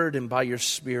word and by your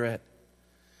Spirit.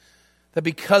 That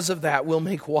because of that, we'll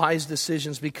make wise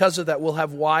decisions. Because of that, we'll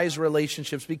have wise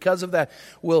relationships. Because of that,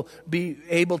 we'll be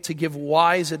able to give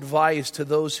wise advice to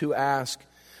those who ask.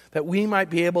 That we might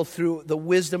be able, through the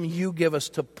wisdom you give us,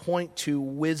 to point to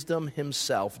wisdom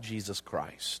himself, Jesus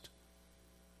Christ.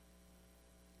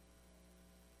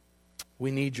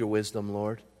 We need your wisdom,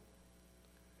 Lord.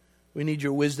 We need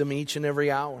your wisdom each and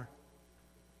every hour.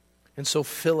 And so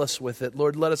fill us with it.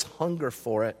 Lord, let us hunger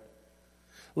for it.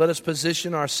 Let us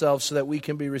position ourselves so that we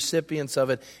can be recipients of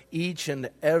it each and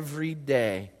every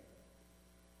day.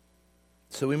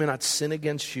 So we may not sin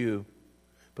against you,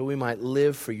 but we might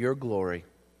live for your glory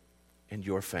and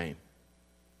your fame.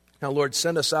 Now, Lord,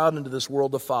 send us out into this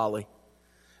world of folly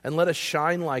and let us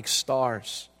shine like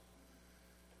stars.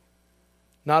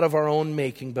 Not of our own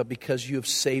making, but because you have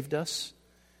saved us.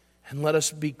 And let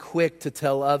us be quick to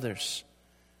tell others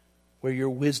where your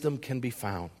wisdom can be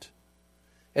found.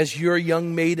 As your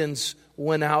young maidens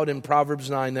went out in Proverbs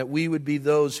 9, that we would be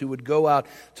those who would go out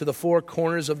to the four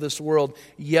corners of this world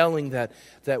yelling that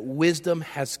wisdom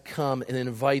has come and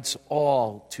invites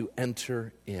all to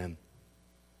enter in.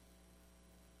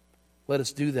 Let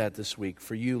us do that this week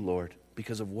for you, Lord,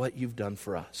 because of what you've done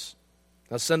for us.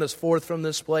 Now send us forth from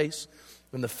this place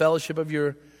in the fellowship of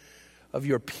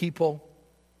your people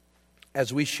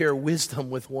as we share wisdom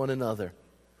with one another,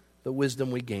 the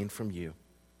wisdom we gain from you.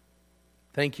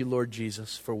 Thank you, Lord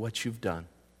Jesus, for what you've done.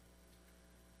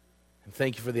 And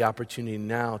thank you for the opportunity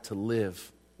now to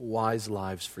live wise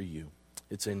lives for you.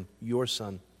 It's in your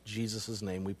Son, Jesus'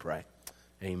 name we pray.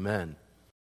 Amen.